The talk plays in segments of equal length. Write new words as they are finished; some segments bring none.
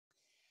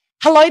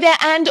Hello there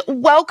and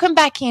welcome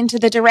back into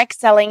the Direct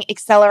Selling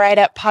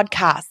Accelerator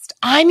podcast.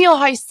 I'm your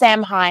host,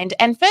 Sam Hind.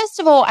 And first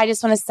of all, I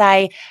just want to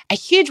say a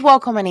huge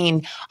welcome on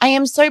in. I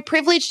am so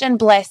privileged and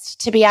blessed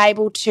to be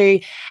able to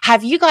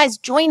have you guys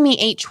join me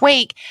each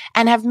week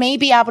and have me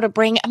be able to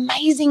bring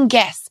amazing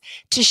guests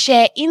to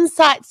share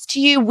insights to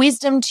you,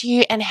 wisdom to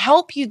you, and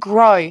help you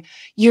grow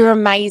your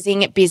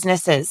amazing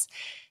businesses.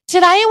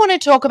 Today, I want to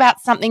talk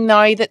about something,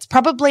 though, that's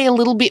probably a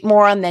little bit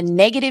more on the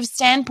negative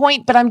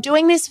standpoint, but I'm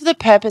doing this for the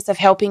purpose of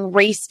helping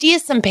re-steer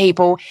some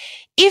people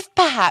if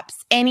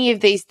perhaps any of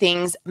these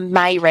things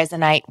may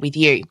resonate with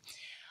you.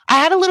 I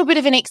had a little bit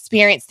of an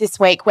experience this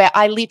week where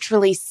I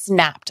literally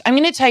snapped. I'm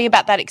going to tell you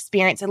about that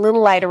experience a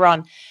little later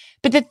on.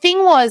 But the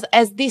thing was,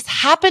 as this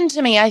happened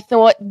to me, I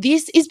thought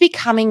this is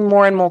becoming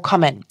more and more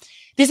common.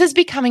 This is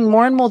becoming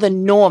more and more the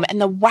norm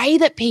and the way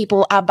that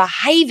people are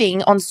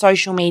behaving on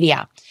social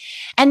media.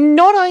 And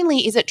not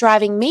only is it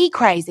driving me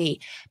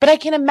crazy, but I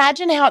can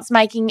imagine how it's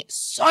making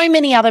so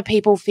many other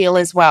people feel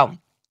as well.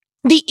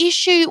 The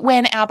issue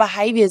when our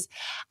behaviors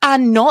are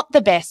not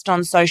the best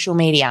on social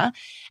media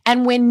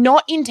and we're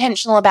not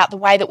intentional about the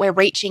way that we're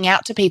reaching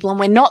out to people and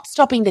we're not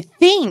stopping to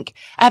think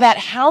about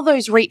how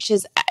those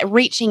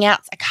reaching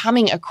outs are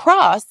coming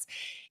across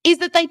is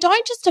that they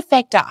don't just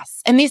affect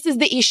us. And this is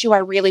the issue I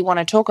really want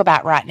to talk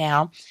about right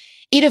now.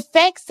 It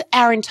affects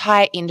our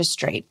entire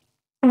industry.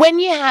 When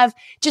you have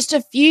just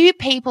a few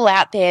people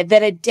out there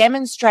that are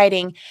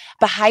demonstrating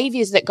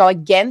behaviors that go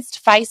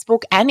against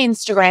Facebook and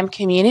Instagram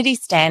community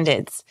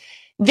standards,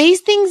 these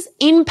things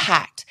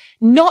impact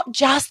not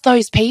just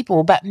those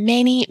people, but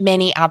many,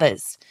 many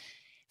others.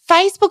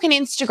 Facebook and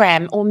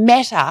Instagram, or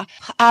Meta,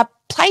 are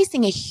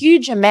placing a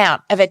huge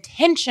amount of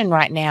attention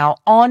right now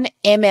on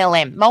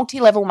MLM,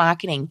 multi-level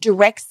marketing,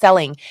 direct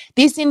selling,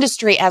 this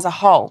industry as a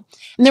whole.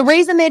 And the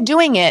reason they're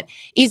doing it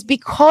is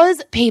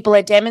because people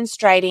are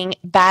demonstrating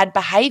bad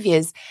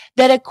behaviors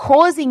that are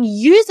causing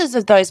users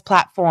of those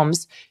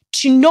platforms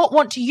to not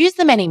want to use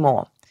them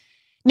anymore.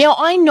 Now,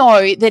 I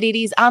know that it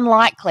is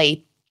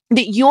unlikely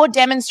that you're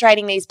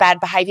demonstrating these bad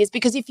behaviors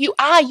because if you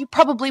are, you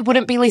probably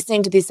wouldn't be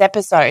listening to this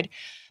episode.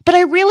 But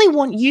I really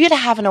want you to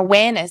have an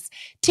awareness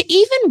to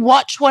even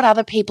watch what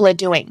other people are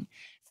doing.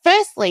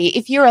 Firstly,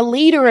 if you're a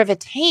leader of a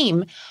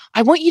team,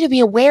 I want you to be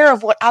aware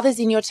of what others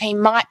in your team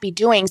might be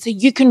doing so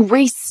you can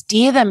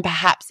re-steer them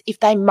perhaps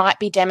if they might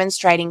be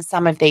demonstrating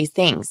some of these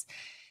things.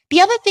 The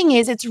other thing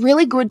is it's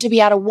really good to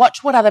be able to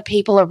watch what other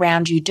people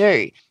around you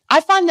do. I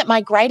find that my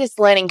greatest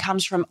learning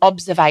comes from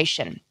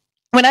observation.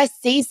 When I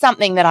see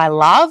something that I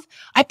love,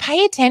 I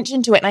pay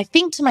attention to it and I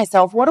think to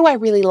myself, what do I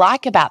really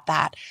like about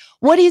that?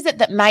 What is it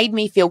that made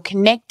me feel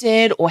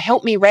connected or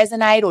helped me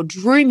resonate or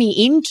drew me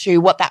into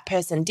what that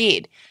person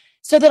did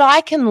so that I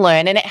can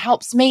learn and it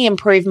helps me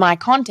improve my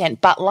content.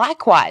 But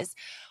likewise,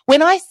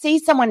 when I see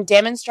someone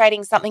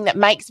demonstrating something that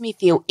makes me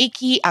feel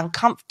icky,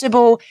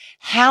 uncomfortable,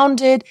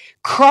 hounded,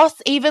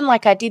 cross, even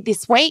like I did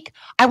this week,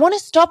 I want to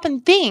stop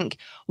and think,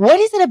 what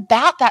is it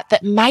about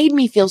that made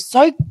me feel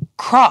so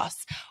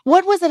cross?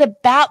 What was it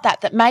about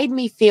that made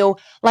me feel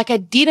like I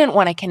didn't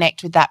want to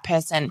connect with that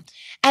person?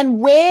 And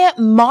where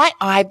might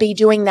I be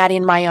doing that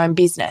in my own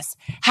business?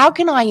 How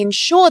can I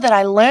ensure that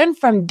I learn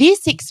from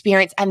this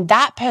experience and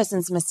that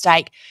person's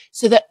mistake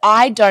so that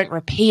I don't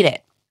repeat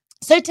it?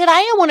 So today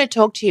I want to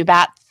talk to you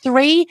about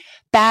 3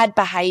 bad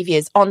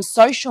behaviors on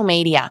social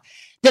media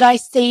that I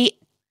see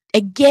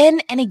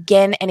again and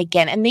again and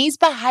again. And these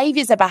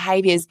behaviors are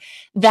behaviors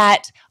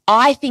that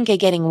I think are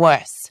getting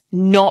worse,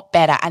 not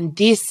better. And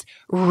this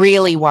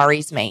really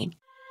worries me.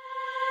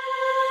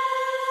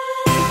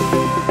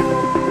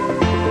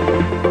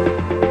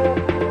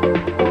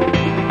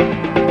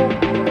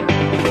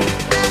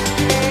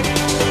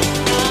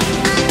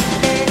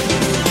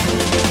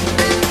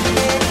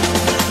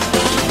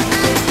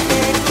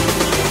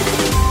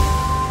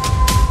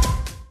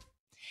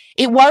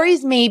 It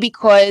worries me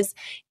because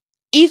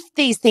if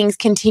these things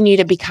continue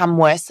to become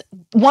worse,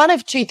 one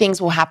of 2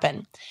 things will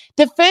happen.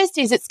 The first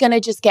is it's going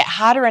to just get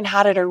harder and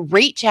harder to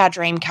reach our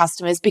dream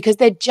customers because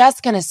they're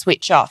just going to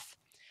switch off.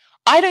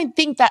 I don't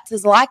think that's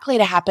as likely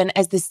to happen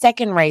as the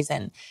second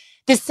reason.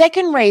 The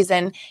second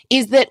reason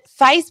is that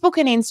Facebook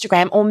and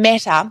Instagram, or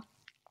Meta,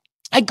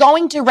 are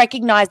going to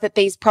recognize that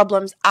these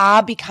problems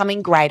are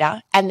becoming greater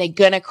and they're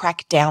going to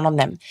crack down on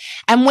them.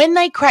 And when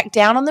they crack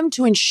down on them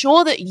to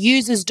ensure that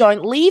users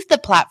don't leave the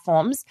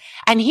platforms,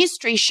 and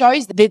history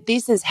shows that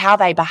this is how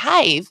they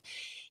behave,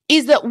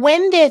 is that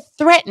when they're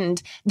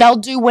threatened, they'll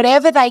do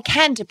whatever they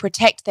can to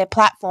protect their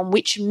platform,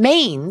 which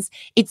means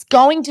it's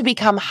going to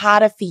become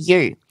harder for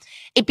you.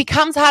 It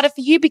becomes harder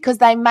for you because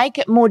they make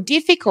it more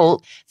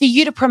difficult for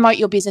you to promote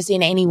your business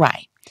in any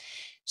way.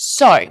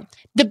 So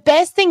the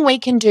best thing we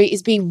can do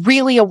is be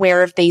really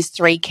aware of these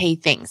 3 key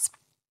things.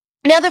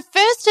 Now, the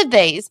first of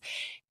these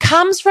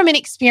comes from an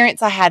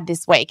experience I had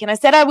this week, and I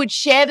said I would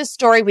share the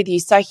story with you,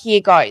 so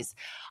here goes.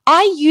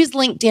 I use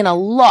LinkedIn a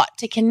lot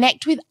to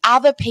connect with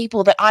other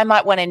people that I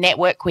might want to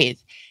network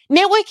with.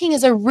 Networking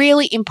is a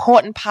really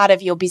important part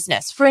of your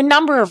business for a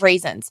number of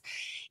reasons.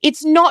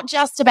 it's not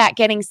just about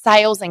getting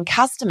sales and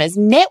customers.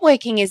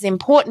 Networking is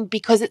important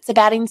because it's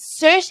about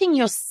inserting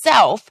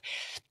yourself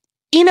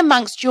in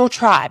amongst your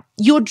tribe,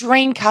 your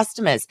dream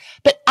customers,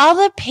 but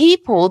other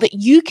people that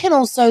you can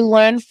also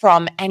learn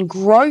from and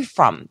grow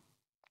from.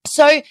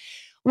 So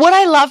what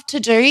I love to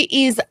do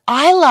is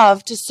I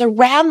love to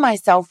surround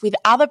myself with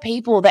other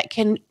people that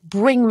can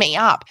bring me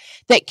up,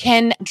 that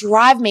can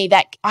drive me,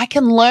 that I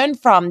can learn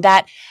from,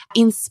 that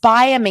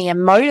inspire me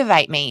and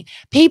motivate me,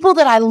 people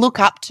that I look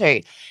up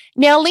to.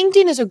 Now,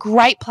 LinkedIn is a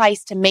great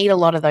place to meet a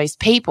lot of those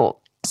people.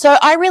 So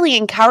I really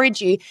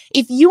encourage you,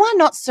 if you are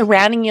not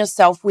surrounding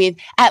yourself with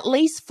at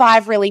least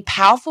 5 really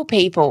powerful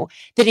people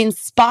that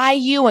inspire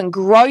you and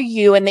grow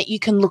you and that you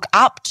can look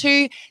up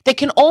to, that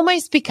can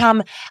almost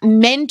become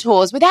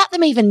mentors without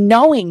them even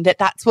knowing that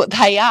that's what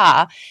they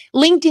are,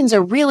 LinkedIn's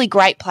a really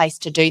great place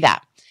to do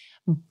that.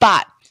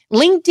 But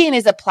LinkedIn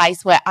is a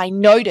place where I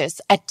notice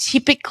a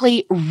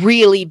typically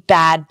really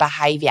bad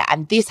behavior.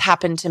 And this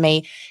happened to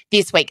me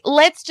this week.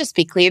 Let's just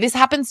be clear. This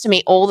happens to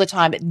me all the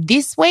time. But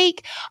this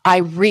week, I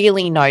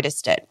really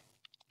noticed it.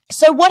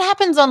 So what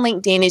happens on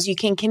LinkedIn is you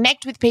can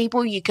connect with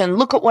people, you can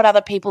look at what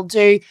other people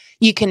do,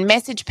 you can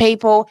message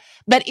people,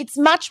 but it's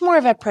much more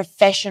of a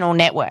professional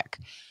network.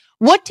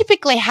 What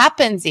typically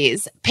happens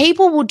is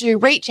people will do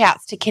reach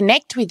outs to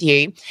connect with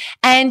you,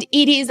 and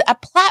it is a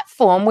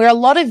platform where a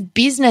lot of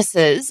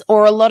businesses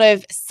or a lot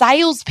of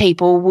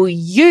salespeople will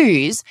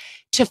use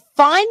to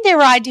find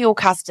their ideal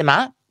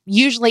customer,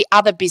 usually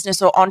other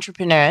business or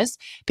entrepreneurs,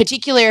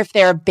 particularly if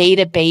they're a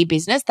B2B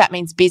business, that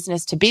means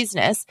business to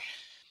business,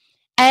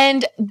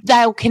 and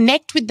they'll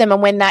connect with them.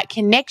 And when that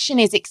connection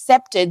is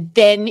accepted,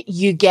 then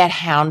you get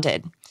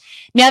hounded.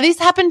 Now, this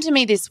happened to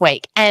me this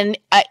week and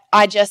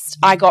I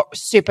got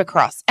super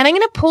cross. And I'm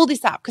going to pull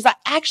this up because I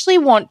actually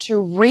want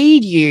to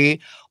read you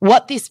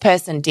what this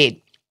person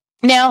did.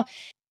 Now,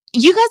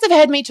 you guys have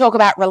heard me talk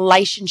about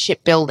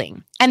relationship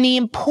building and the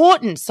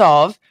importance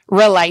of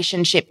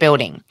relationship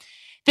building.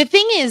 The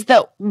thing is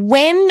that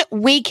when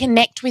we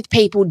connect with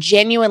people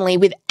genuinely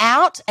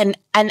without an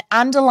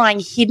underlying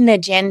hidden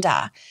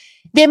agenda,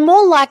 they're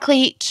more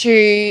likely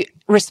to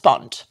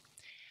respond.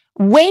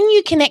 When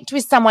you connect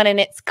with someone and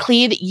it's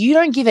clear that you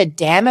don't give a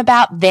damn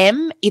about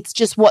them, it's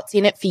just what's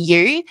in it for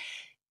you,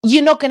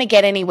 you're not going to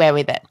get anywhere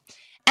with it.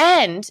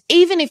 And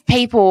even if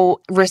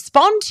people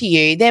respond to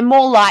you, they're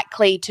more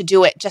likely to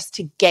do it just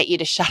to get you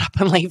to shut up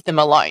and leave them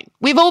alone.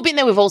 We've all been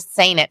there. We've all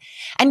seen it.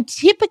 And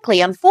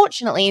typically,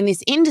 unfortunately, in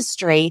this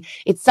industry,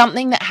 it's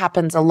something that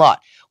happens a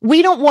lot.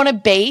 We don't want to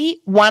be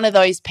one of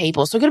those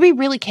people. So we've got to be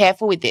really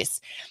careful with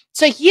this.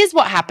 So here's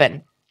what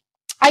happened.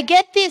 I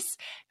get this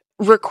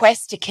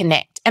request to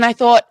connect. And I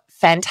thought,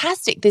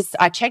 fantastic.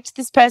 I checked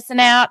this person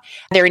out.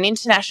 They're an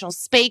international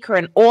speaker,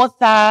 an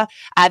author.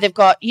 They've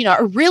got,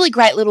 a really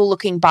great little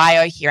looking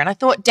bio here. And I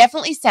thought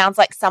definitely sounds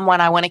like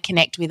someone I want to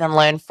connect with and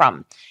learn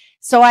from.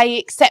 So I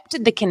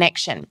accepted the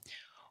connection.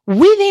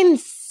 Within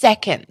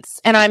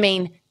seconds, and I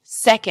mean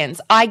seconds,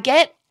 I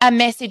get a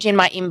message in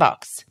my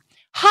inbox.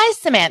 Hi,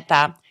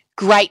 Samantha.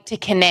 Great to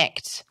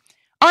connect.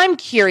 I'm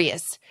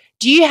curious.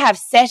 Do you have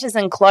setters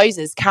and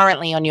closers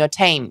currently on your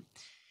team?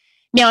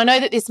 Now, I know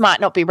that this might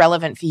not be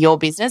relevant for your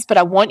business, but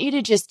I want you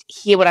to just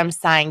hear what I'm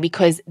saying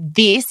because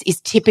this is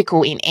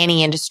typical in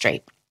any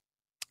industry.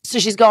 So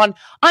she's gone,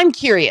 I'm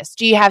curious,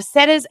 do you have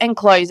setters and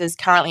closers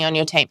currently on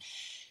your team?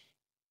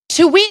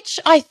 To which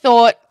I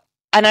thought,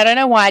 and I don't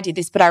know why I did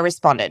this, but I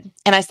responded.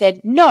 And I said,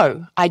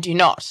 no, I do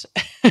not.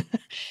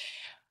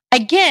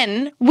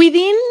 Again,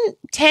 within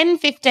 10,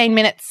 15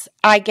 minutes,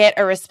 I get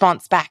a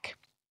response back.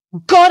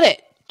 Got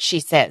it,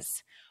 she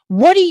says.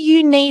 What do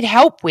you need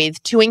help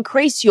with to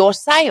increase your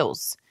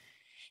sales?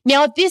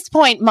 Now, at this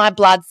point, my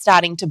blood's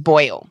starting to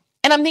boil.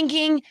 And I'm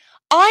thinking,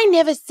 I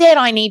never said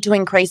I need to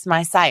increase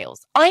my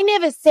sales. I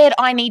never said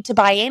I need to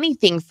buy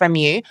anything from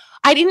you.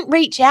 I didn't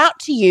reach out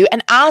to you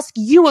and ask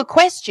you a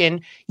question.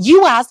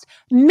 You asked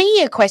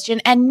me a question,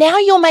 and now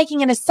you're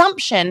making an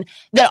assumption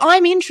that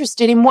I'm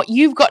interested in what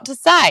you've got to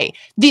say.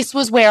 This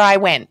was where I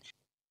went.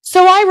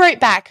 So I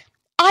wrote back,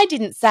 I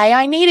didn't say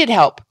I needed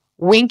help.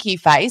 Winky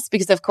face,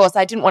 because of course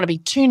I didn't want to be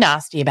too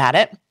nasty about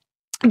it.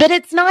 But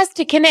it's nice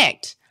to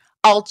connect.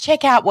 I'll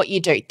check out what you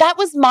do. That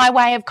was my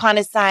way of kind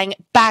of saying,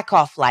 back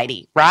off,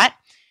 lady, right?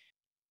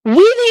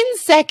 Within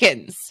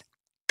seconds,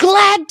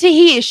 glad to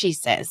hear, she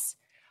says.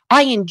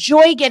 I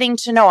enjoy getting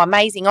to know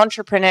amazing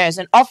entrepreneurs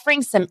and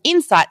offering some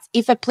insights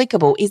if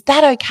applicable. Is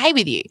that okay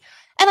with you?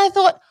 And I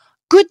thought,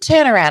 good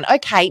turnaround.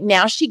 Okay,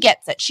 now she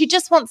gets it. She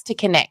just wants to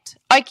connect.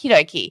 Okie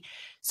dokie.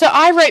 So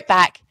I wrote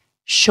back,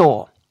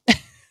 sure.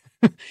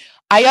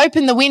 I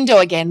opened the window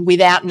again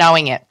without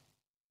knowing it.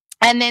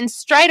 And then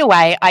straight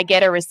away, I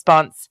get a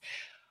response.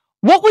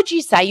 What would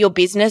you say your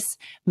business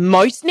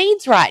most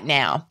needs right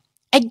now?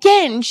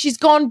 Again, she's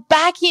gone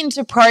back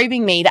into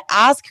probing me to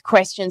ask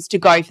questions to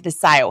go for the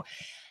sale.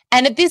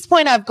 And at this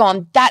point, I've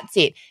gone, that's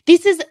it.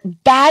 This is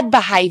bad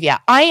behavior.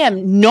 I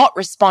am not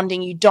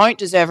responding. You don't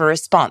deserve a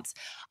response.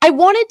 I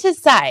wanted to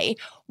say,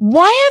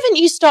 why haven't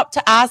you stopped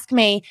to ask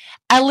me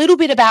a little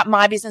bit about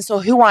my business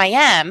or who I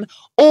am,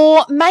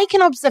 or make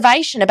an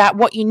observation about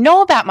what you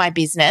know about my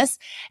business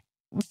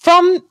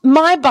from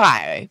my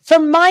bio,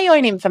 from my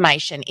own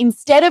information,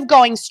 instead of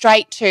going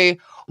straight to,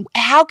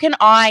 how can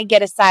I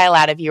get a sale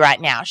out of you right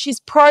now? She's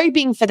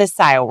probing for the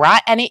sale,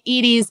 right? And it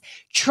is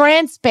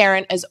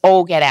transparent as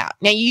all get out.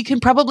 Now, you can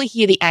probably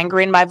hear the anger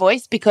in my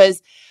voice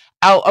because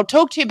I'll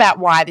talk to you about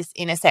why this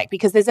intersect,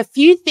 because there's a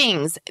few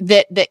things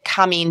that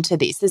come into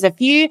this. There's a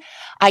few,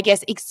 I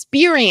guess,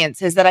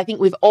 experiences that I think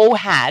we've all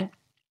had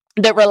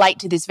that relate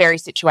to this very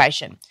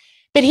situation.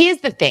 But here's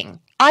the thing.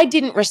 I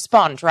didn't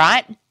respond,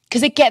 right?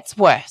 Because it gets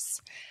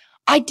worse.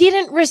 I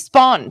didn't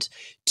respond,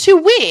 to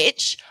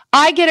which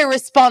I get a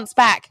response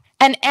back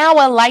an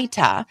hour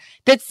later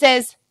that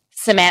says,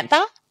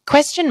 Samantha, ?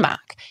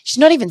 She's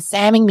not even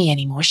Samming me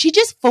anymore. She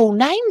just full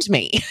named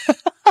me.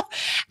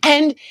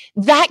 And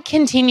that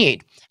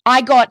continued.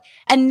 I got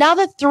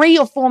another 3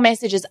 or 4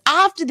 messages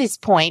after this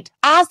point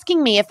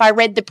asking me if I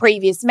read the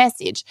previous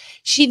message.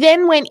 She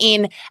then went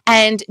in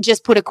and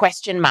just put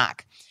a ?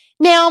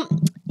 Now,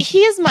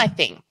 here's my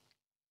thing.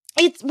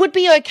 It would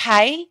be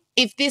okay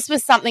if this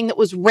was something that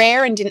was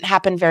rare and didn't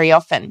happen very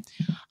often.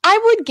 I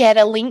would get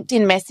a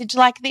LinkedIn message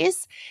like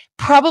this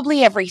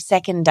probably every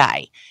second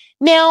day.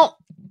 Now,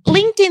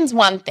 LinkedIn's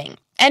one thing,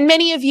 and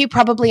many of you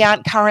probably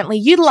aren't currently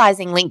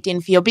utilizing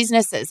LinkedIn for your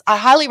businesses. I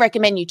highly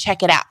recommend you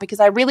check it out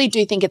because I really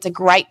do think it's a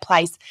great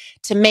place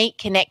to meet,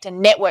 connect, and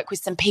network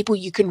with some people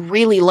you can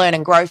really learn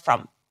and grow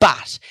from.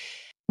 But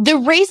the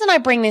reason I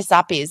bring this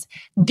up is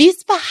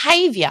this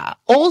behavior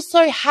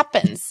also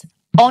happens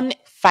on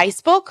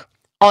Facebook,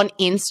 on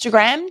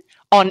Instagram,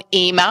 on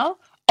email,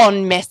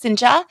 on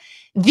Messenger.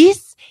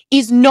 This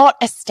is not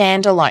a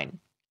standalone.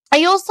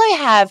 I also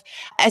have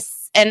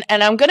and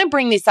I'm going to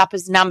bring this up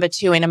as number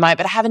 2 in a moment,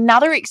 but I have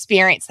another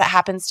experience that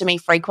happens to me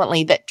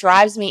frequently that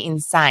drives me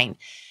insane.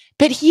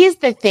 But here's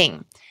the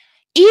thing.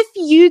 If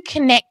you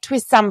connect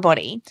with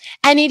somebody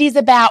and it is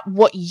about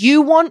what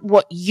you want,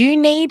 what you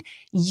need,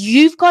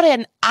 you've got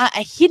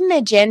a hidden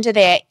agenda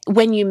there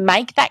when you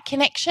make that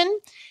connection.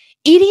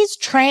 It is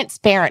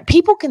transparent.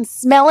 People can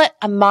smell it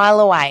a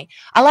mile away.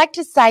 I like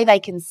to say they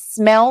can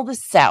smell the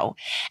sell,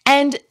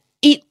 and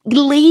it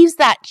leaves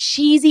that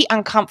cheesy,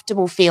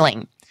 uncomfortable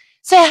feeling.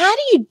 So how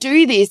do you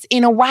do this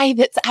in a way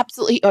that's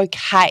absolutely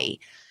okay?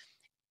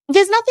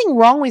 There's nothing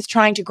wrong with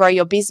trying to grow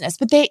your business,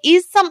 but there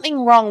is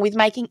something wrong with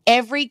making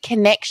every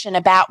connection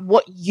about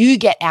what you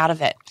get out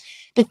of it.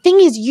 The thing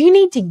is, you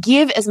need to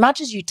give as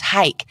much as you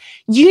take.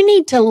 You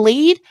need to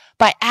lead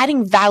by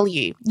adding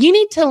value. You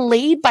need to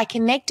lead by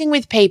connecting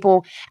with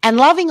people and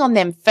loving on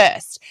them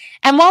first.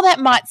 And while that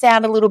might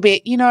sound a little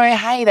bit,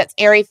 hey, that's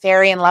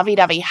airy-fairy and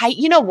lovey-dovey, hey,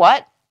 you know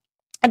what?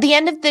 At the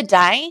end of the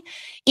day,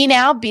 in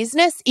our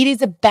business, it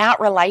is about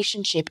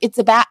relationship. It's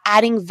about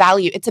adding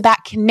value. It's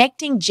about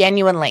connecting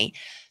genuinely.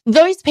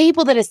 Those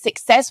people that are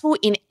successful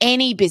in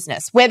any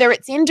business, whether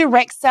it's in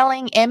direct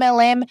selling,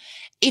 MLM,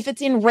 if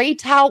it's in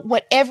retail,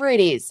 whatever it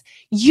is,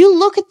 you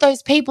look at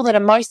those people that are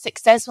most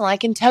successful. I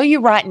can tell you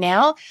right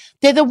now,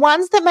 they're the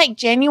ones that make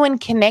genuine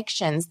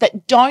connections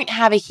that don't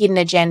have a hidden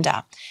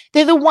agenda.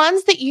 They're the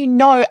ones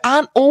that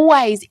aren't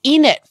always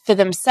in it for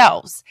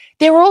themselves.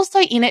 They're also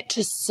in it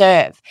to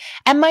serve.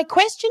 And my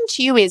question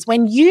to you is,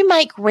 when you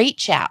make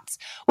reach outs,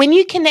 when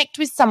you connect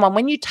with someone,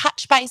 when you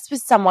touch base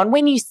with someone,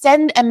 when you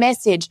send a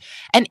message,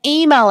 an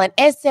email, an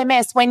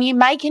SMS, when you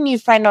make a new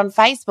friend on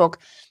Facebook,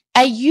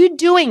 are you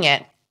doing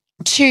it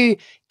to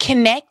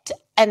connect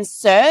and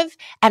serve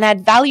and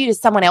add value to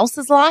someone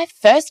else's life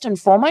first and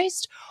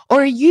foremost?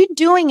 Or are you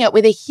doing it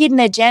with a hidden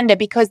agenda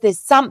because there's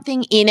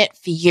something in it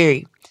for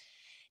you?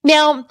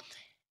 Now,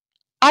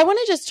 I want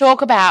to just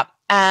talk about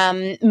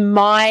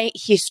my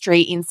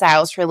history in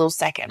sales for a little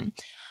second.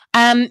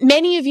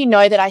 Many of you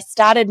know that I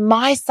started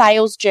my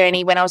sales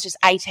journey when I was just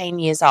 18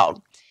 years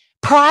old.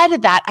 Prior to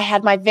that, I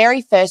had my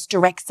very first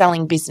direct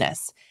selling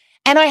business.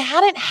 And I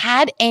hadn't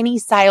had any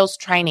sales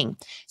training.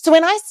 So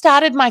when I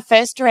started my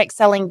first direct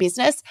selling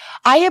business,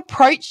 I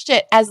approached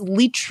it as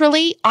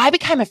literally, I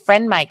became a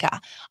friend maker.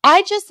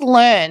 I just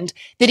learned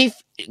that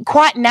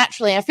quite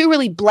naturally, I feel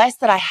really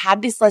blessed that I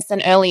had this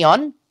lesson early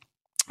on,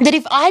 that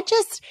if I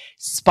just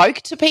spoke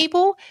to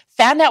people,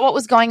 found out what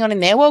was going on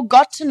in their world,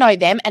 got to know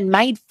them and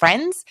made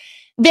friends,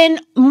 then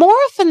more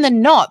often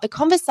than not, the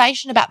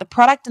conversation about the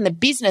product and the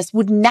business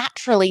would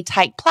naturally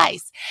take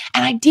place.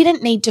 And I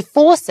didn't need to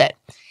force it.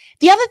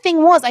 The other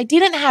thing was, I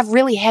didn't have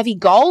really heavy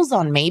goals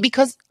on me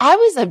because I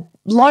was a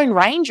lone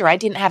ranger. I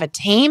didn't have a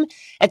team.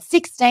 At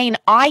 16,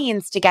 I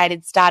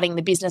instigated starting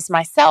the business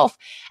myself.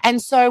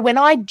 And so when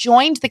I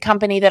joined the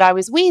company that I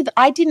was with,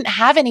 I didn't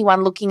have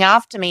anyone looking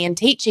after me and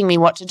teaching me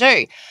what to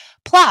do.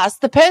 Plus,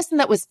 the person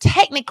that was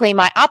technically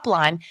my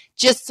upline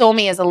just saw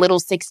me as a little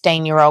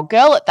 16-year-old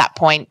girl at that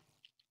point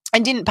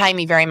and didn't pay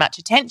me very much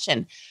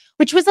attention,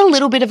 which was a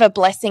little bit of a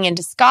blessing in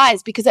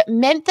disguise because it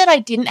meant that I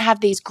didn't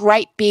have these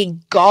great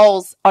big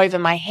goals over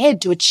my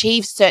head to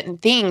achieve certain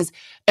things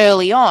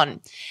early on.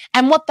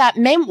 And what that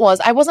meant was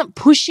I wasn't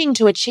pushing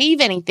to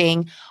achieve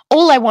anything.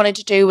 All I wanted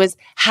to do was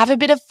have a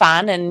bit of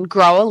fun and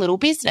grow a little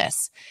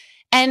business.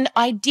 And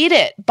I did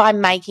it by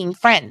making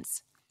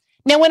friends.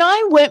 Now, when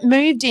I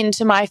moved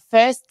into my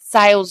first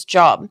sales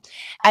job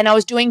and I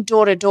was doing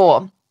door to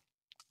door,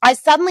 I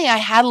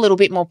had a little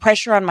bit more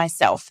pressure on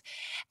myself,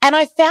 and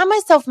I found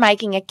myself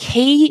making a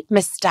key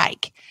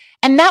mistake.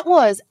 And that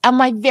was on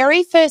my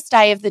very first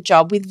day of the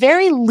job, with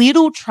very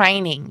little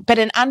training, but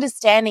an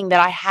understanding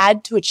that I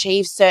had to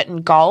achieve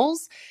certain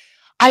goals.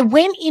 I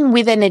went in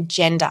with an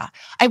agenda.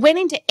 I went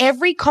into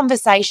every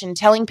conversation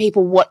telling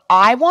people what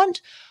I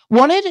wanted,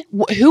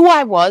 who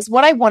I was,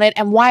 what I wanted,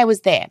 and why I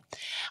was there.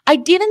 I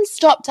didn't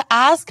stop to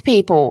ask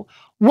people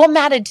what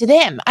mattered to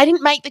them. I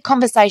didn't make the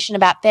conversation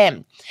about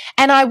them.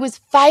 And I was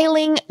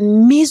failing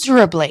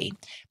miserably.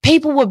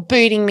 People were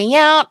booting me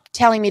out,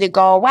 telling me to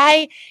go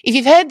away. If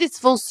you've heard this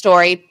full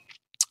story,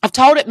 I've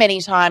told it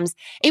many times.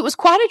 It was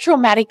quite a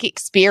traumatic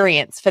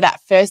experience for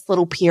that first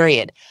little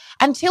period,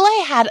 until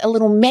I had a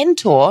little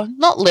mentor,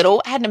 not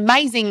little, I had an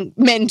amazing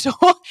mentor.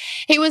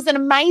 He was an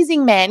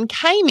amazing man,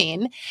 came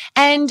in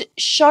and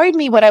showed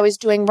me what I was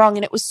doing wrong.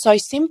 And it was so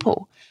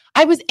simple.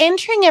 I was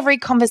entering every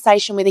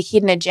conversation with a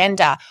hidden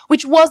agenda,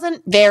 which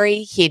wasn't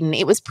very hidden.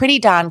 It was pretty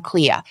darn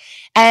clear.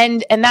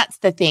 And that's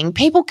the thing.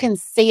 People can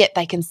see it.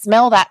 They can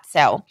smell that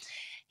sell.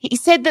 He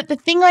said that the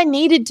thing I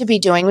needed to be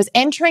doing was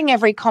entering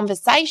every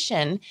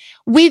conversation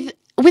with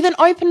an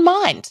open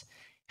mind.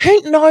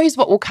 Who knows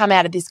what will come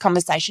out of this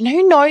conversation?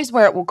 Who knows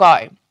where it will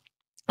go?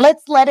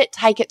 Let's let it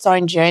take its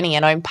own journey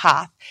and own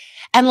path,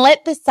 and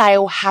let the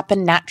sale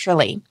happen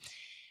naturally.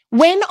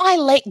 When I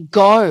let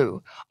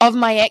go of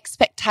my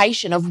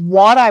expectation of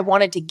what I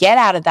wanted to get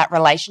out of that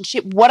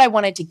relationship, what I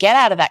wanted to get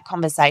out of that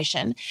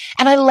conversation,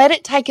 and I let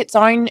it take its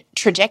own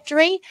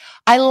trajectory,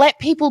 I let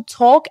people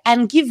talk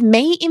and give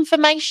me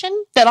information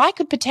that I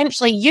could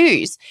potentially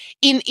use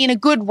in a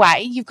good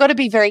way. You've got to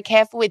be very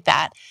careful with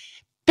that.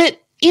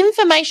 But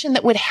information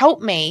that would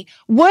help me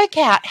work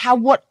out how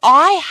what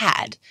I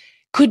had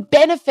could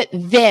benefit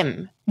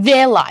them,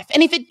 their life.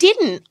 And if it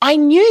didn't, I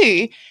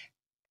knew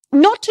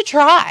not to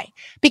try,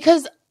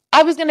 because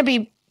I was going to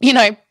be,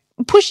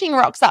 pushing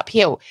rocks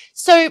uphill.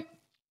 So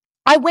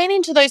I went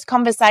into those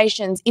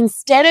conversations,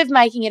 instead of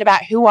making it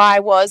about who I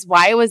was,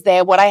 why I was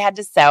there, what I had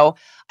to sell,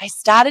 I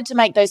started to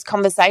make those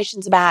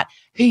conversations about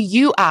who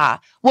you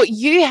are, what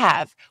you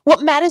have,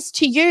 what matters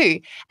to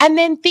you, and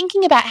then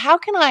thinking about how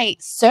can I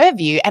serve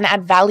you and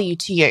add value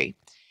to you.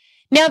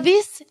 Now,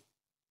 this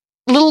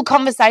little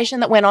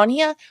conversation that went on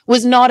here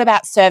was not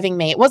about serving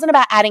me. It wasn't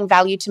about adding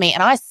value to me,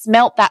 and I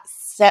smelt that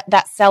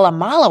sell a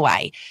mile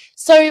away.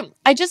 So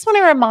I just want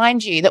to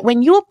remind you that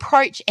when you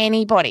approach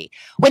anybody,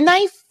 when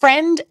they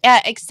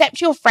accept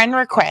your friend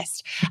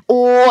request,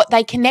 or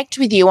they connect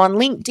with you on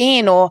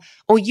LinkedIn,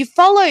 or you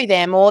follow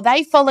them, or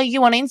they follow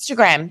you on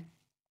Instagram,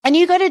 and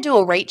you got to do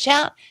a reach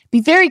out,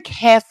 be very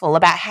careful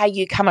about how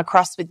you come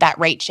across with that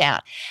reach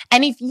out.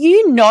 And if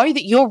you know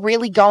that you're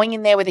really going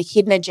in there with a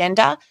hidden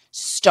agenda,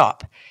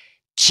 stop.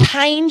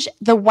 Change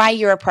the way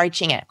you're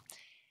approaching it.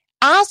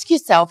 Ask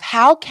yourself,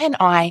 how can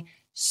I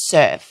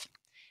serve?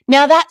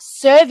 Now, that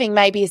serving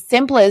may be as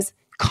simple as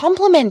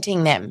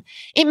complimenting them.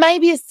 It may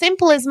be as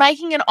simple as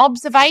making an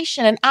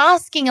observation and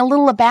asking a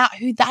little about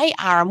who they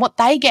are and what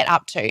they get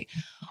up to.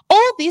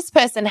 All this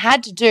person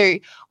had to do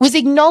was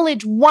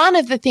acknowledge one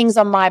of the things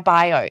on my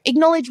bio,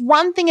 acknowledge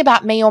one thing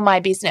about me or my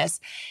business,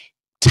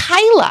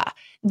 tailor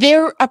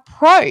their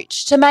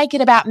approach to make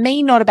it about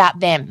me, not about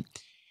them.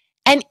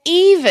 And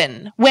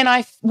even when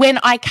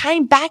I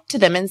came back to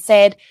them and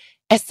said,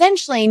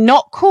 essentially,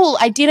 not cool,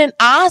 I didn't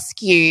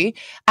ask you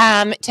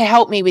to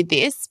help me with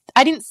this,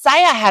 I didn't say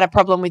I had a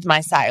problem with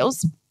my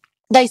sales,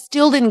 they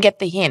still didn't get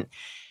the hint.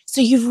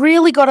 So you've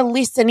really got to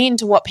listen in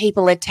to what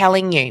people are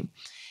telling you.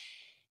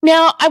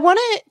 Now, I want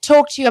to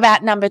talk to you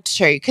about number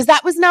 2, because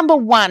that was number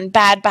 1,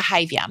 bad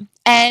behavior.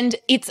 And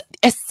it's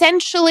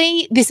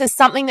essentially, this is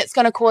something that's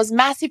going to cause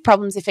massive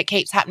problems if it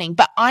keeps happening.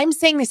 But I'm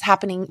seeing this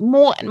happening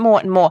more and more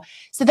and more.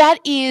 So that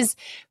is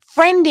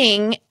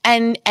friending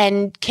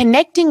and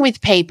connecting with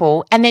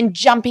people, and then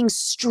jumping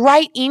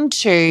straight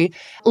into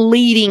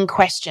leading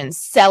questions,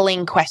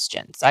 selling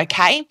questions,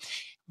 okay?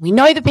 We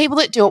know the people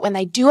that do it, when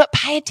they do it,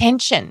 pay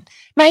attention.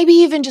 Maybe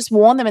even just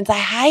warn them and say,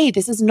 hey,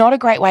 this is not a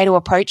great way to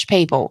approach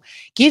people.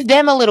 Give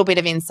them a little bit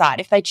of insight.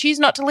 If they choose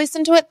not to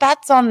listen to it,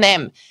 that's on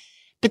them.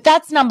 But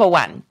that's number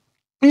 1.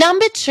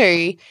 Number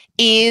 2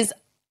 is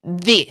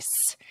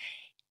this.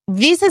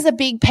 This is a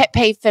big pet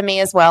peeve for me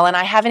as well, and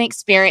I have an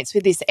experience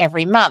with this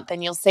every month,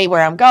 and you'll see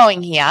where I'm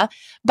going here.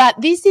 But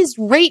this is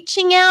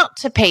reaching out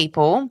to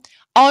people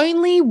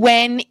only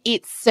when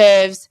it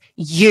serves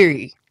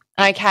you,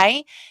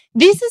 okay?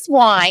 This is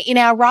why in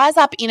our Rise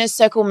Up Inner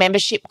Circle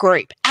membership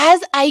group,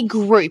 as a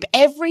group,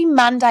 every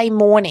Monday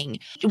morning,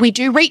 we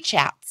do reach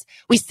outs.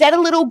 We set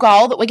a little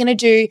goal that we're going to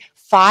do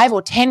 5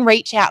 or 10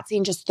 reach outs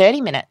in just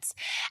 30 minutes.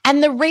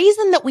 And the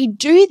reason that we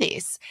do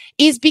this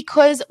is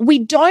because we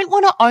don't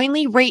want to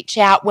only reach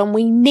out when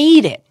we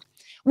need it.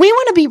 We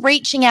want to be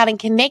reaching out and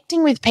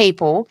connecting with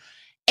people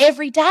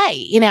every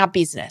day in our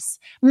business,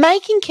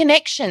 making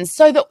connections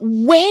so that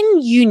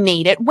when you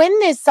need it, when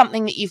there's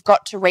something that you've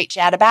got to reach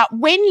out about,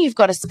 when you've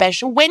got a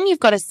special, when you've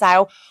got a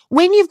sale,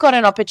 when you've got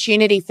an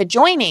opportunity for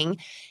joining,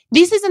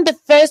 This isn't the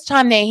first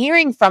time they're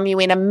hearing from you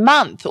in a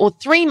month or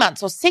 3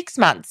 months or 6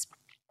 months.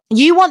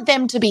 You want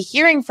them to be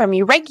hearing from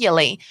you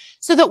regularly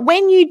so that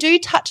when you do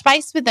touch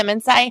base with them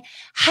and say,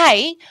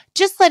 hey,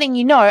 just letting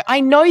you know,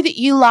 I know that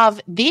you love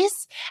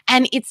this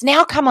and it's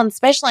now come on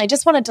special. I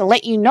just wanted to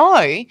let you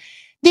know.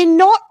 They're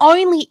not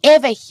only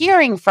ever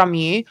hearing from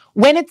you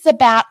when it's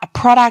about a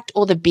product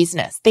or the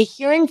business, they're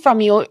hearing from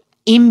you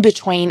in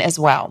between as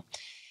well.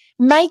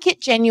 Make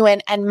it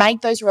genuine and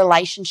make those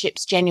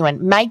relationships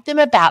genuine. Make them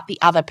about the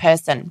other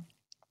person.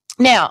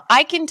 Now,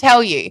 I can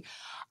tell you,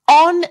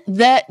 on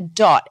the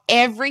dot,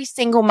 every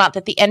single month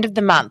at the end of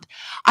the month,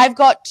 I've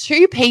got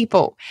 2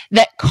 people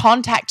that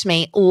contact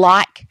me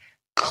like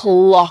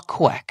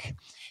clockwork.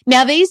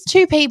 Now, these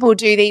 2 people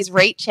do these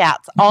reach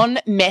outs on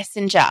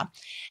Messenger.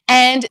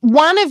 And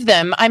one of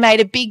them I made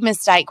a big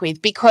mistake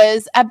with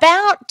because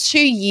about 2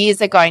 years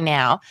ago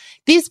now,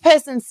 this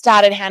person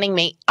started hounding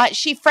me.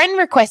 She friend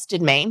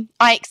requested me.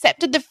 I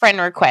accepted the friend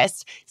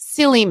request,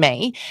 silly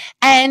me.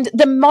 And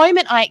the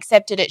moment I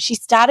accepted it, she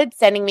started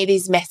sending me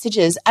these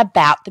messages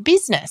about the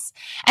business.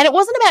 And it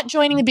wasn't about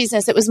joining the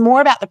business. It was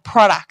more about the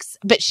products.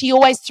 But she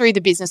always threw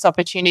the business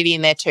opportunity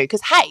in there too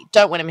because, hey,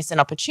 don't want to miss an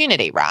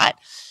opportunity, right?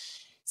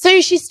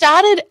 So she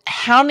started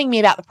hounding me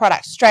about the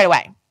product straight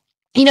away.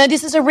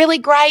 This is a really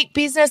great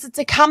business. It's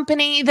a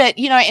company that,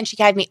 and she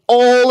gave me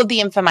all of the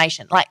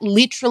information, like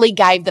literally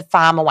gave the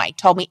farm away,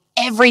 told me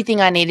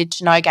everything I needed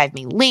to know, gave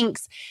me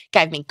links,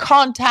 gave me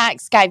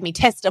contacts, gave me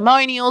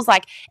testimonials.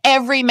 Like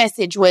every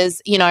message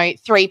was,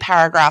 3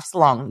 paragraphs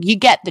long. You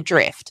get the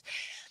drift.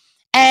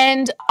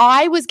 And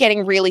I was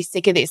getting really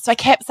sick of this. So I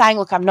kept saying,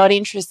 look, I'm not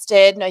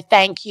interested. No,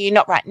 thank you.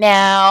 Not right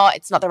now.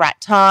 It's not the right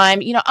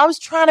time. I was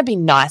trying to be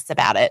nice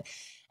about it.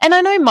 And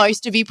I know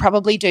most of you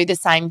probably do the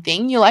same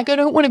thing. You're like, I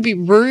don't want to be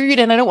rude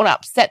and I don't want to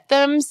upset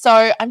them.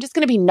 So I'm just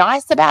going to be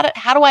nice about it.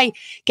 How do I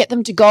get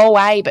them to go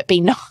away but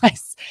be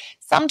nice?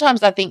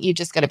 Sometimes I think you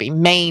just got to be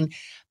mean.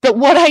 But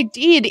what I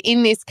did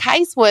in this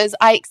case was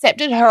I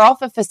accepted her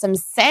offer for some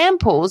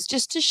samples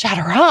just to shut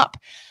her up.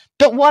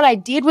 But what I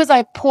did was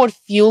I poured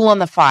fuel on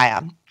the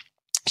fire.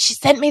 She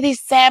sent me these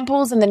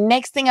samples and the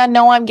next thing I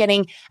know, I'm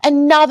getting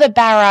another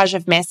barrage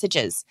of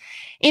messages.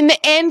 In the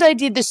end, I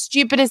did the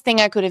stupidest thing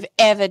I could have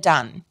ever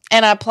done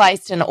and I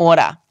placed an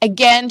order,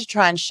 again, to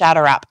try and shut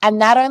her up. And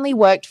that only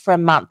worked for a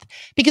month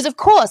because, of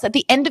course, at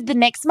the end of the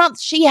next month,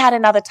 she had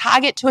another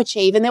target to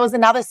achieve and there was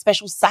another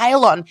special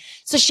sale on.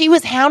 So she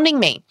was hounding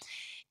me.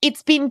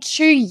 It's been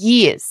 2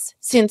 years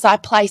since I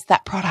placed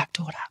that product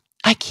order.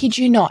 I kid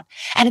you not.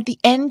 And at the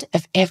end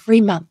of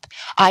every month,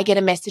 I get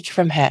a message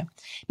from her.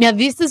 Now,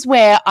 this is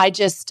where I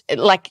just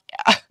I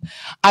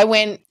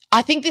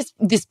think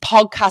this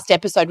podcast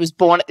episode was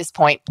born at this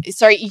point.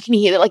 Sorry, you can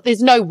hear that.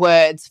 There's no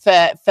words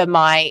for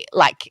my,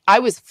 I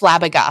was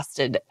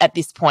flabbergasted at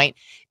this point.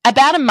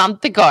 About a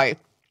month ago,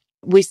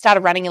 we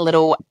started running a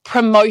little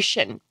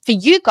promotion for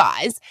you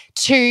guys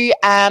to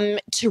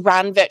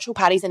run virtual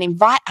parties and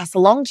invite us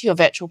along to your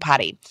virtual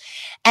party.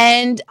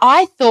 And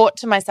I thought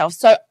to myself,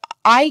 so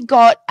I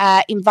got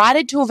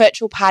invited to a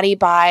virtual party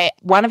by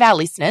one of our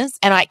listeners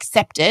and I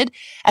accepted,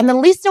 and the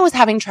listener was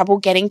having trouble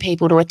getting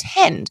people to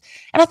attend.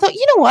 And I thought,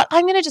 you know what,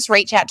 I'm going to just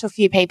reach out to a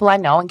few people I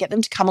know and get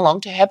them to come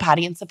along to her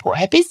party and support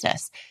her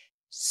business.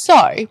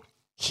 So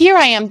here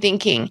I am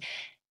thinking,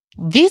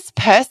 this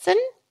person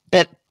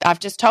that I've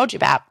just told you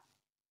about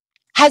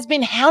has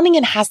been hounding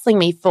and hassling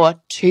me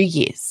for 2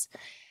 years.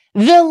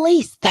 The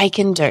least they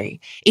can do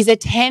is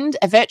attend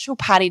a virtual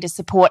party to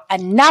support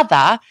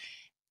another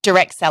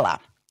direct seller.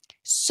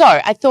 So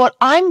I thought,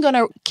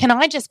 can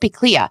I just be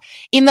clear?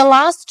 In the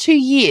last 2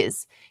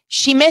 years,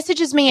 she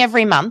messages me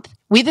every month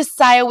with a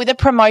sale, with a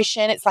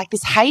promotion. It's like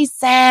this, hey,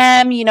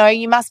 Sam,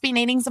 you must be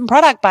needing some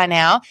product by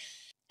now.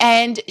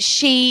 And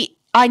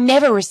I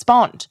never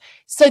respond.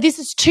 So this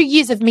is 2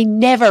 years of me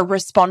never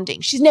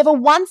responding. She's never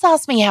once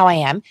asked me how I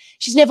am.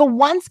 She's never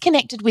once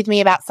connected with me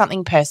about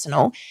something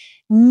personal.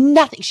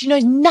 Nothing. She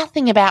knows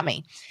nothing about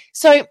me.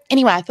 So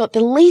anyway, I thought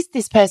the least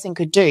this person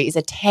could do is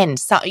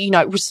attend,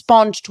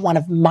 respond to one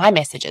of my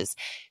messages.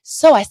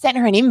 So I sent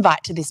her an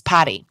invite to this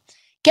party.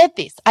 Get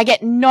this, I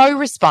get no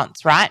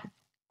response, right?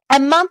 A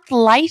month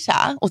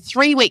later or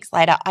 3 weeks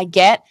later, I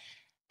get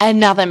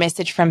another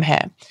message from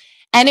her.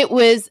 And it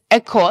was,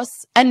 of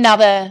course,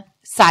 another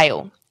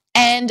sale.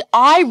 And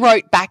I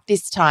wrote back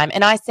this time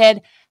and I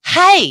said,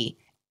 hey,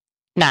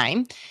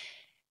 name,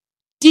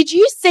 did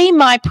you see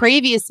my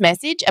previous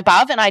message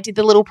above? And I did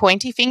the little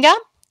pointy finger.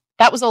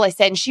 That was all I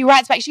said. And she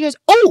writes back, she goes,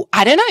 oh,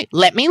 I don't know.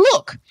 Let me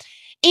look.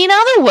 In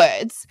other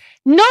words,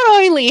 not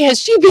only has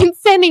she been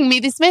sending me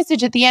this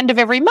message at the end of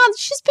every month,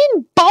 she's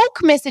been bulk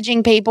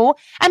messaging people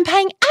and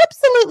paying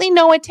absolutely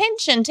no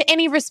attention to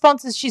any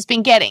responses she's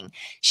been getting.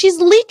 She's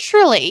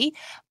literally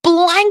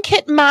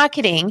blanket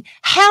marketing,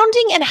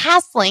 hounding and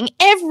hassling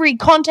every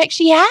contact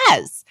she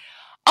has.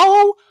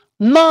 Oh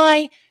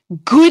my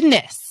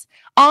goodness.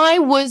 I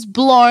was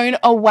blown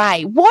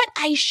away. What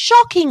a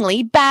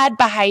shockingly bad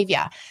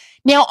behavior.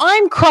 Now,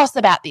 I'm cross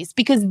about this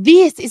because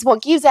this is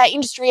what gives our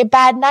industry a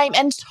bad name,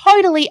 and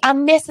totally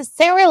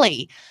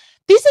unnecessarily.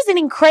 This is an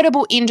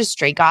incredible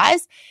industry,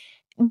 guys.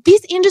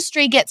 This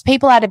industry gets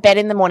people out of bed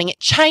in the morning. It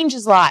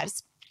changes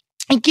lives.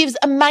 It gives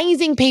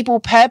amazing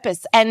people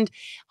purpose and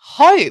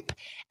hope.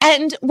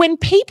 And when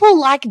people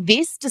like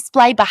this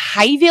display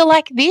behavior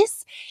like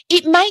this,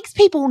 it makes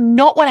people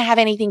not want to have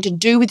anything to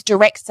do with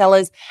direct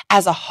sellers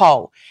as a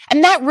whole.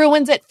 And that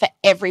ruins it for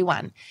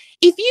everyone.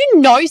 If you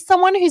know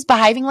someone who's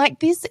behaving like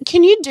this,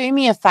 can you do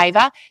me a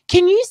favor?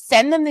 Can you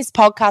send them this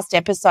podcast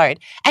episode?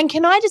 And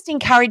can I just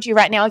encourage you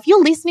right now, if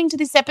you're listening to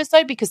this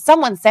episode because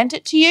someone sent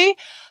it to you,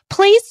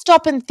 please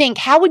stop and think,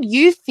 how would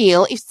you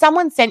feel if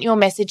someone sent you a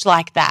message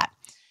like that?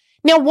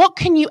 Now, what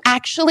can you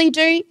actually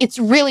do? It's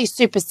really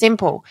super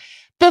simple.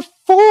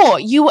 Before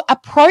you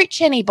approach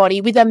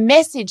anybody with a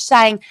message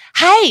saying,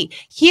 hey,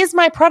 here's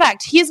my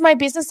product, here's my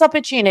business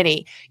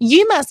opportunity,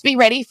 you must be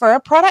ready for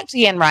a product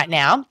again right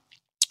now,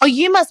 or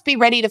you must be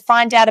ready to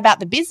find out about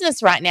the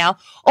business right now,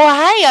 or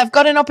hey, I've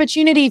got an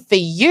opportunity for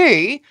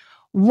you.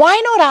 Why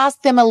not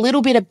ask them a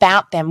little bit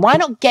about them? Why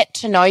not get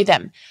to know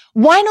them?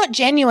 Why not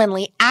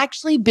genuinely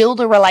actually build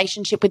a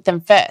relationship with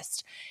them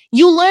first?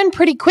 You'll learn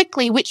pretty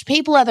quickly which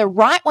people are the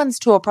right ones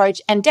to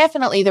approach and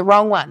definitely the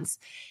wrong ones.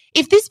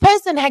 If this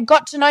person had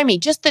got to know me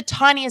just the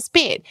tiniest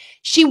bit,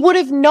 she would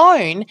have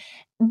known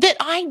that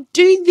I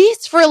do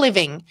this for a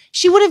living.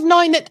 She would have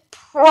known that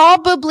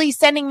probably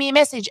sending me a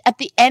message at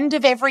the end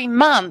of every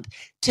month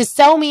to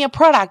sell me a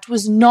product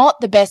was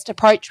not the best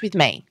approach with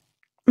me.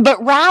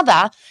 But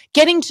rather,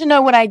 getting to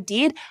know what I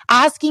did,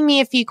 asking me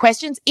a few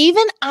questions,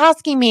 even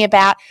asking me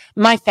about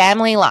my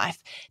family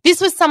life. This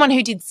was someone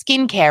who did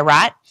skincare,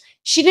 right?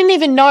 She didn't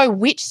even know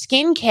which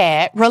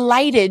skincare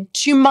related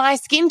to my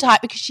skin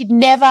type because she'd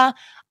never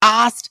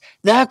asked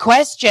the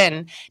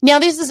question. Now,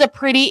 this is a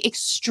pretty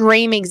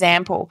extreme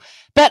example,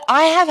 but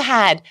I have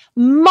had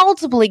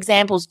multiple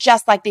examples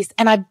just like this,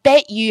 and I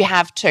bet you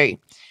have too.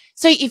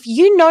 So if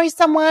you know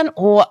someone,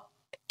 or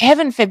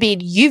heaven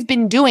forbid, you've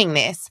been doing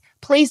this,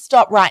 please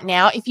stop right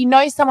now. If you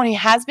know someone who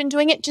has been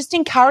doing it, just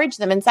encourage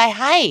them and say,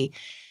 hey,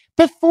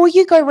 before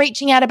you go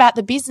reaching out about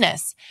the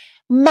business,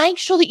 make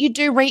sure that you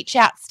do reach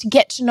outs to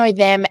get to know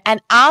them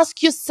and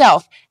ask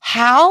yourself,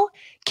 how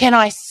can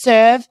I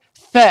serve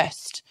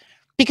first?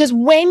 Because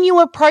when you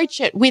approach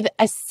it with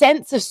a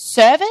sense of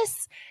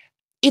service,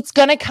 it's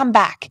going to come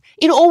back.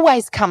 It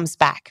always comes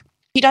back.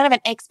 If you don't have an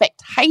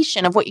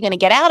expectation of what you're going to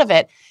get out of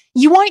it,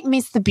 you won't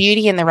miss the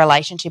beauty in the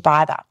relationship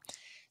either.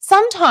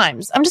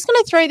 Sometimes, I'm just going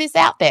to throw this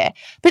out there,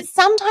 but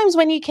sometimes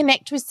when you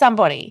connect with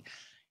somebody,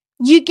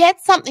 you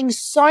get something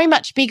so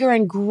much bigger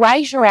and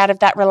greater out of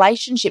that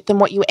relationship than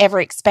what you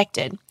ever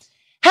expected.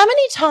 How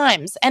many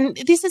times, and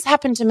this has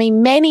happened to me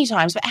many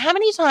times, but how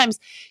many times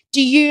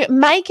do you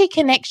make a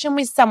connection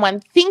with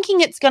someone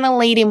thinking it's going to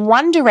lead in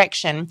one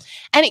direction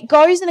and it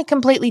goes in a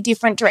completely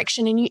different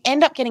direction and you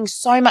end up getting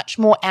so much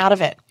more out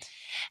of it?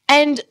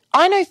 And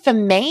I know for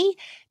me,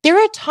 there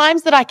are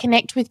times that I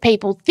connect with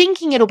people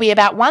thinking it'll be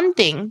about one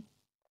thing,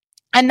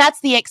 and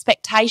that's the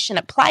expectation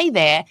at play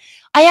there.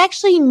 I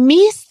actually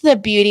miss the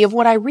beauty of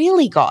what I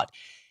really got.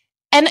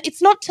 And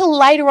it's not till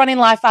later on in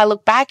life I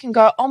look back and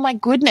go, oh my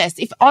goodness,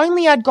 if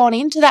only I'd gone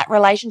into that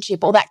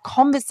relationship or that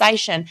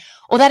conversation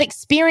or that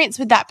experience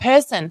with that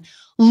person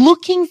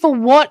looking for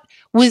what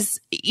was,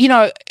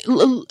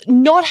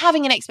 not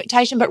having an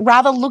expectation, but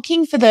rather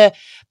looking for the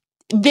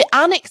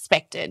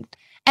unexpected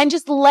and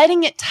just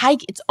letting it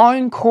take its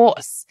own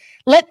course.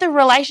 Let the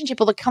relationship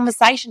or the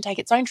conversation take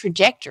its own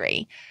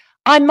trajectory.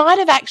 I might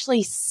have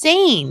actually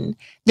seen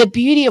the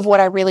beauty of what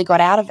I really got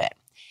out of it.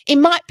 It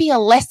might be a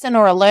lesson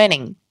or a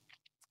learning.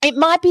 It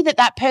might be that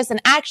that person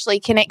actually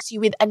connects you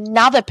with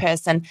another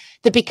person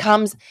that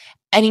becomes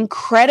an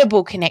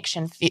incredible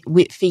connection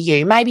for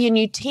you, maybe a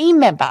new team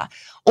member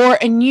or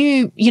a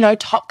new,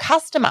 top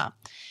customer.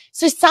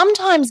 So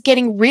sometimes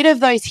getting rid of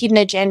those hidden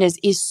agendas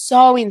is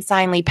so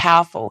insanely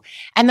powerful,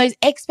 and those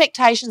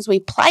expectations we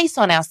place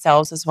on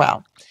ourselves as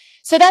well.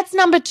 So that's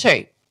number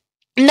 2.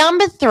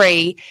 Number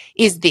 3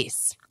 is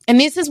this. And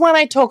this is one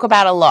I talk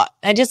about a lot.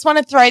 I just want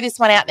to throw this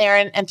one out there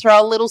and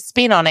throw a little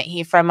spin on it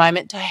here for a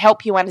moment to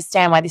help you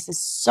understand why this is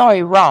so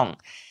wrong.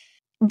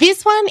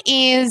 This one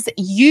is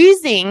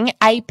using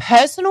a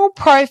personal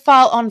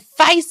profile on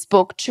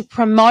Facebook to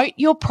promote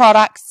your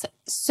products,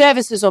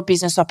 services, or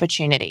business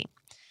opportunity.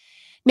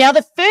 Now,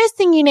 the first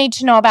thing you need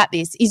to know about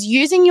this is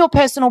using your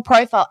personal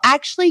profile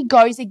actually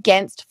goes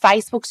against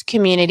Facebook's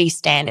community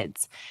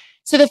standards.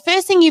 So the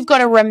first thing you've got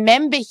to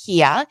remember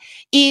here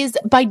is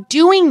by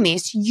doing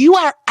this, you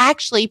are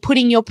actually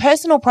putting your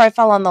personal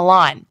profile on the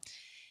line.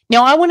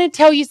 Now, I want to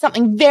tell you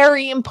something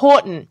very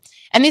important,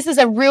 and this is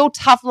a real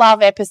tough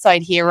love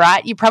episode here,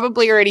 right? You're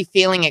probably already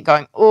feeling it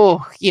going,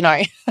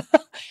 but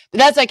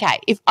that's okay.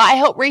 If I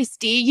help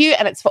re-steer you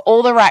and it's for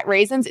all the right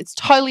reasons, it's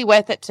totally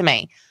worth it to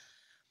me.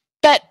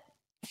 But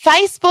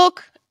Facebook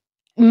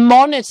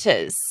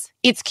monitors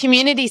its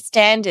community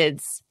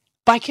standards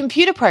by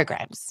computer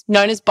programs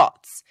known as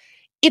bots.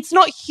 It's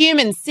not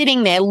humans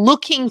sitting there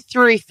looking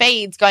through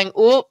feeds going,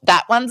 oh,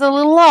 that one's a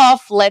little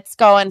off. Let's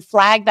go and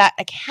flag that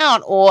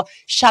account or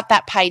shut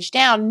that page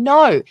down.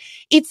 No,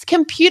 it's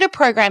computer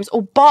programs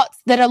or bots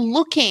that are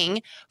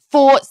looking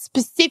for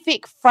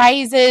specific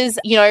phrases,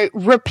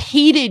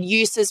 repeated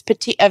uses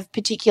of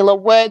particular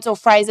words or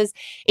phrases.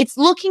 It's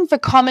looking for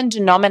common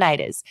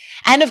denominators.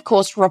 And of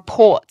course,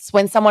 reports,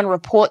 when someone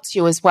reports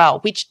you as well,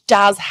 which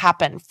does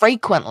happen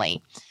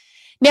frequently.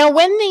 Now,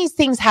 when these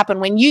things happen,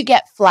 when you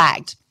get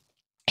flagged,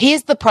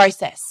 here's the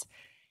process.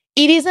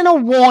 It isn't a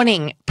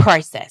warning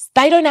process.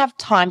 They don't have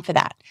time for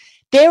that.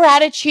 Their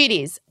attitude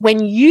is,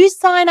 when you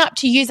sign up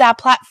to use our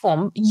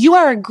platform, you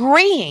are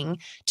agreeing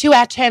to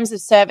our terms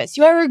of service.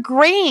 You are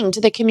agreeing to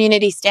the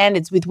community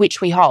standards with which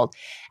we hold.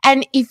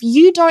 And if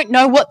you don't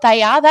know what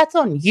they are, that's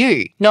on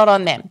you, not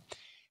on them.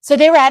 So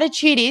their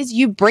attitude is,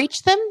 you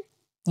breach them,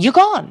 you're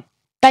gone.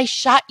 They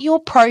shut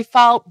your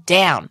profile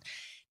down.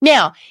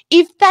 Now,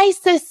 if they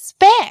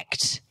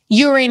suspect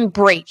you're in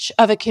breach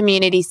of a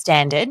community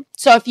standard,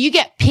 so if you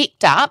get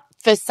picked up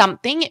for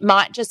something, it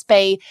might just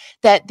be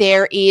that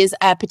there is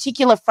a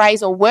particular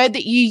phrase or word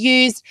that you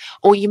used,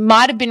 or you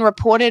might have been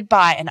reported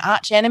by an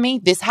arch enemy.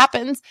 This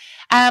happens,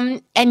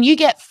 and you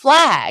get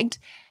flagged.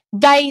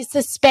 They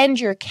suspend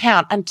your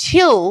account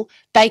until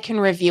they can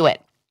review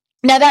it.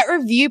 Now, that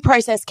review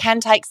process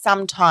can take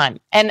some time,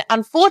 and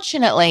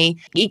unfortunately,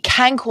 it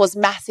can cause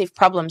massive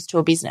problems to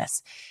a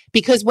business,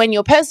 because when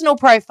your personal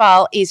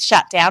profile is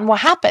shut down,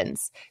 what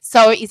happens?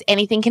 So is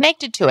anything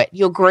connected to it?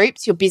 Your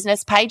groups, your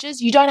business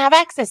pages, you don't have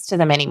access to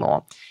them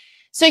anymore.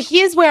 So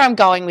here's where I'm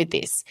going with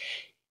this.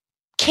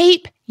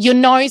 Keep your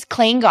nose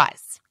clean,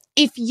 guys.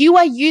 If you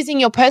are using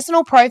your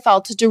personal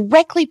profile to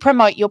directly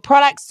promote your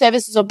products,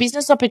 services, or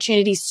business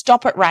opportunities,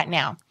 stop it right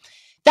now.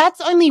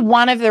 That's only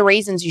one of the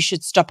reasons you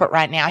should stop it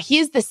right now.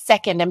 Here's the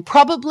second, and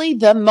probably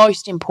the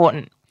most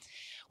important.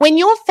 When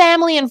your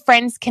family and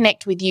friends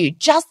connect with you,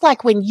 just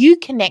like when you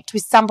connect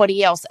with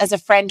somebody else as a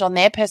friend on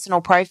their personal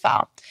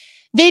profile,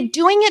 they're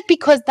doing it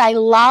because they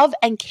love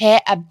and care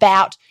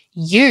about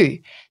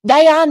you.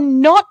 They are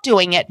not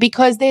doing it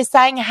because they're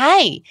saying,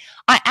 hey,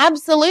 I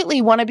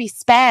absolutely want to be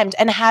spammed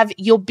and have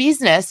your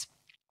business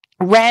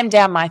rammed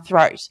down my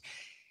throat.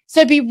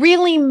 So be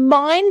really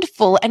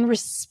mindful and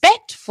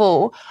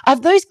respectful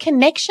of those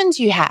connections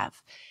you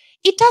have.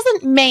 It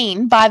doesn't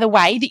mean, by the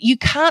way, that you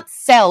can't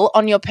sell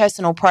on your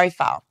personal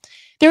profile.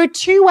 There are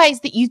two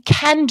ways that you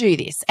can do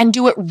this and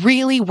do it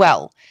really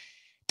well.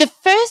 The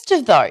first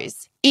of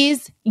those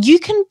is you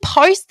can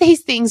post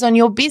these things on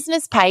your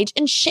business page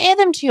and share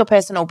them to your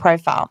personal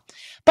profile.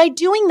 By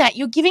doing that,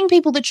 you're giving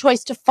people the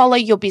choice to follow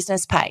your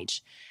business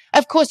page.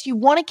 Of course, you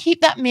want to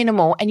keep that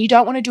minimal and you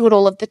don't want to do it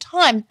all of the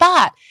time.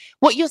 But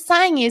what you're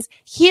saying is,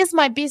 here's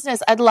my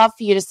business. I'd love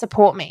for you to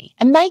support me.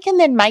 And they can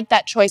then make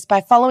that choice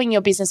by following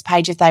your business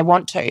page if they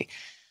want to.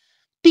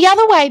 The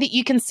other way that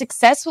you can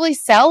successfully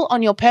sell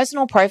on your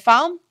personal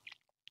profile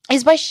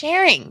is by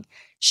sharing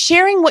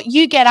what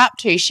you get up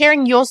to,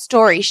 sharing your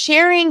story,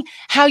 sharing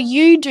how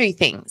you do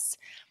things.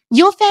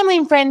 Your family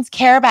and friends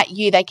care about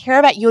you. They care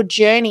about your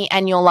journey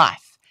and your life.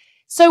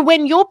 So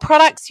when your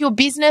products, your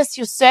business,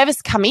 your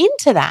service come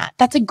into that,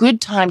 that's a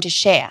good time to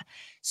share.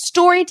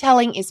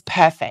 Storytelling is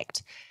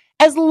perfect,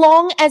 as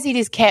long as it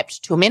is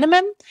kept to a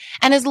minimum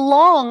and as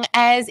long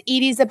as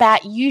it is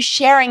about you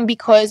sharing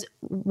because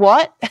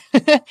what?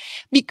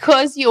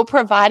 Because you're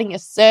providing a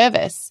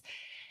service.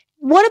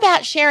 What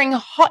about sharing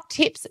hot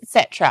tips,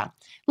 etc.?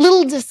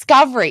 Little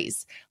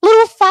discoveries,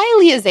 little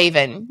failures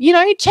even.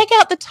 Check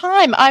out the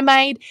time I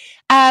made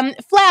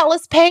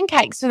flourless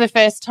pancakes for the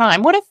first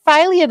time. What a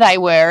failure they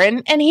were.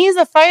 And here's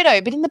a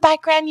photo, but in the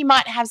background, you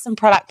might have some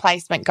product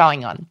placement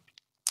going on.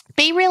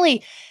 Be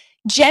really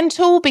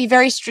gentle, be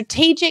very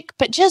strategic,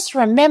 but just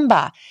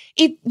remember,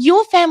 if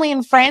your family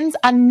and friends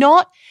are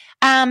not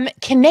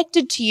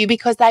connected to you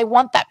because they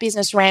want that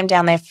business rammed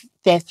down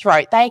their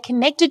throat, they are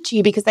connected to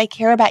you because they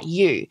care about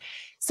you.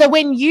 So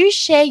when you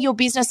share your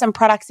business and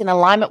products in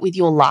alignment with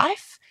your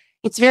life,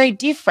 it's very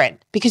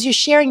different because you're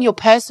sharing your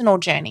personal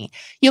journey.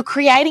 You're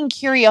creating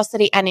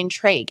curiosity and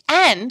intrigue.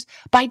 And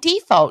by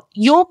default,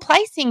 you're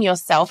placing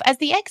yourself as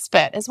the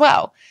expert as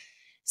well.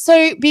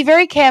 So be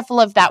very careful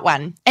of that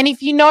one. And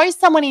if you know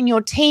someone in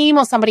your team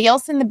or somebody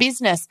else in the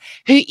business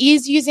who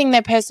is using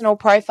their personal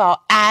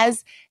profile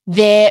as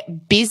their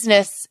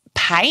business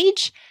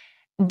page,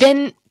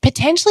 then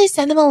potentially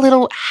send them a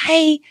little,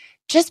 hey,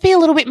 just be a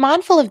little bit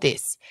mindful of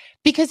this.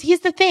 Because here's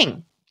the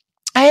thing.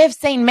 I have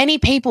seen many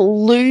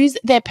people lose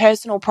their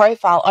personal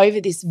profile over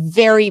this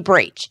very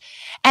breach.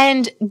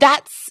 And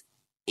that's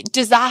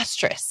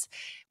disastrous.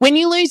 When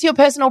you lose your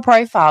personal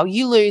profile,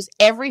 you lose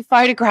every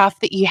photograph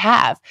that you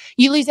have.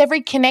 You lose every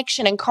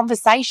connection and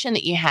conversation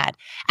that you had.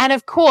 And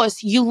of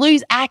course, you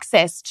lose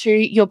access to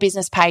your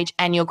business page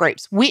and your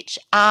groups, which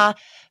are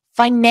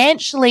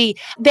financially,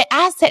 they're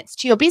assets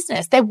to your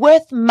business. They're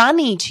worth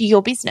money to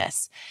your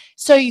business.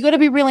 So you've got to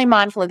be really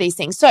mindful of these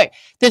things. So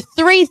the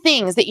 3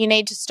 things that you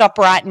need to stop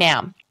right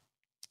now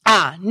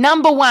are,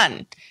 number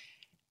 1,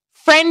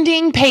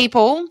 friending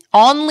people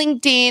on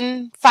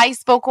LinkedIn,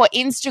 Facebook, or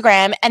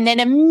Instagram, and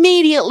then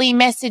immediately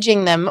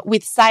messaging them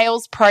with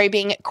sales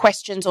probing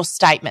questions or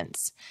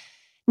statements.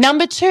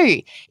 Number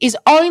 2 is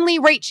only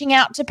reaching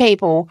out to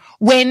people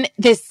when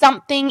there's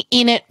something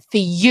in it for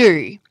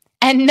you.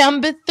 And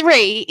number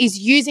 3 is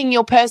using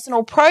your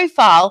personal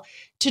profile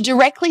to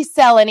directly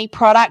sell any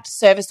product,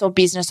 service, or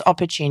business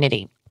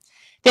opportunity.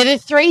 They're the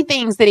 3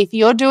 things that if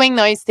you're doing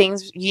those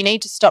things, you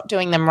need to stop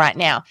doing them right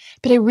now.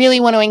 But I really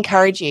want to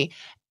encourage you.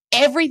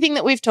 Everything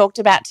that we've talked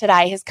about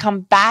today has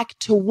come back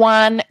to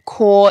one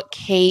core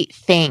key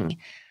thing.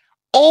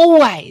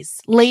 Always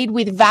lead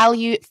with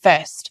value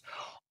first.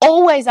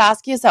 Always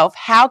ask yourself,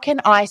 how can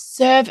I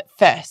serve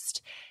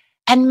first?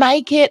 And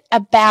make it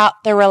about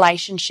the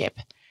relationship.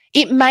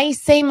 It may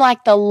seem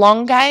like the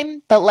long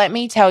game, but let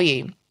me tell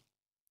you,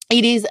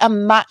 it is a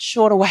much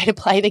shorter way to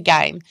play the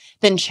game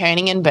than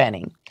churning and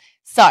burning.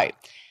 So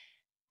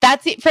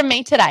that's it from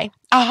me today.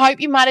 I hope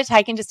you might have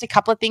taken just a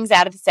couple of things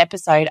out of this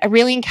episode. I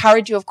really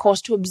encourage you, of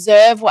course, to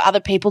observe what other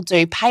people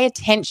do. Pay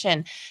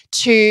attention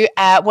to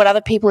what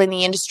other people in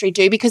the industry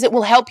do, because it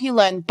will help you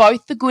learn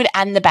both the good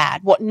and the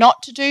bad, what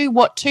not to do,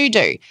 what to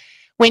do.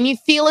 When you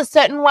feel a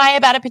certain way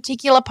about a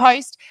particular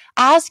post,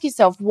 ask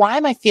yourself, why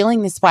am I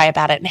feeling this way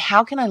about it, and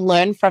how can I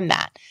learn from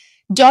that?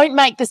 Don't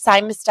make the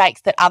same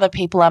mistakes that other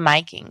people are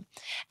making.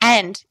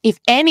 And if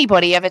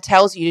anybody ever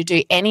tells you to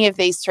do any of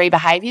these 3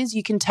 behaviors,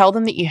 you can tell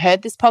them that you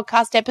heard this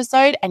podcast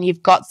episode and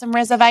you've got some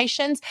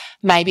reservations.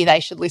 Maybe they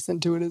should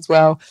listen to it as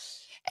well.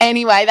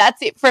 Anyway,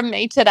 that's it from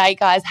me today,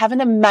 guys. Have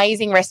an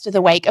amazing rest of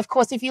the week. Of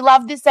course, if you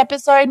love this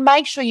episode,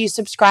 make sure you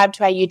subscribe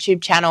to our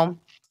YouTube channel,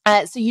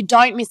 so you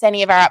don't miss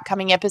any of our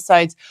upcoming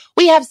episodes.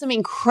 We have some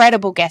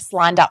incredible guests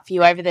lined up for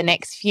you over the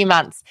next few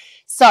months.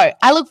 So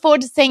I look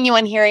forward to seeing you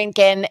on here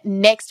again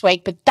next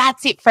week, but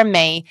that's it from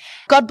me.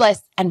 God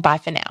bless and bye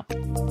for now.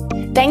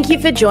 Thank you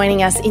for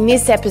joining us in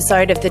this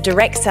episode of the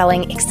Direct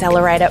Selling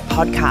Accelerator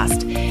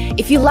podcast.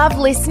 If you love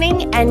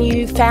listening and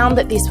you found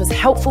that this was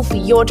helpful for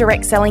your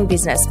direct selling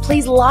business,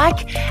 please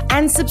like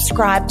and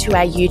subscribe to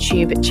our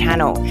YouTube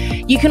channel.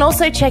 You can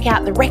also check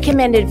out the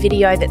recommended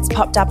video that's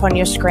popped up on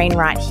your screen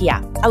right here.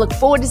 I look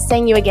forward to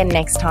seeing you again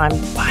next time.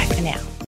 Bye for now.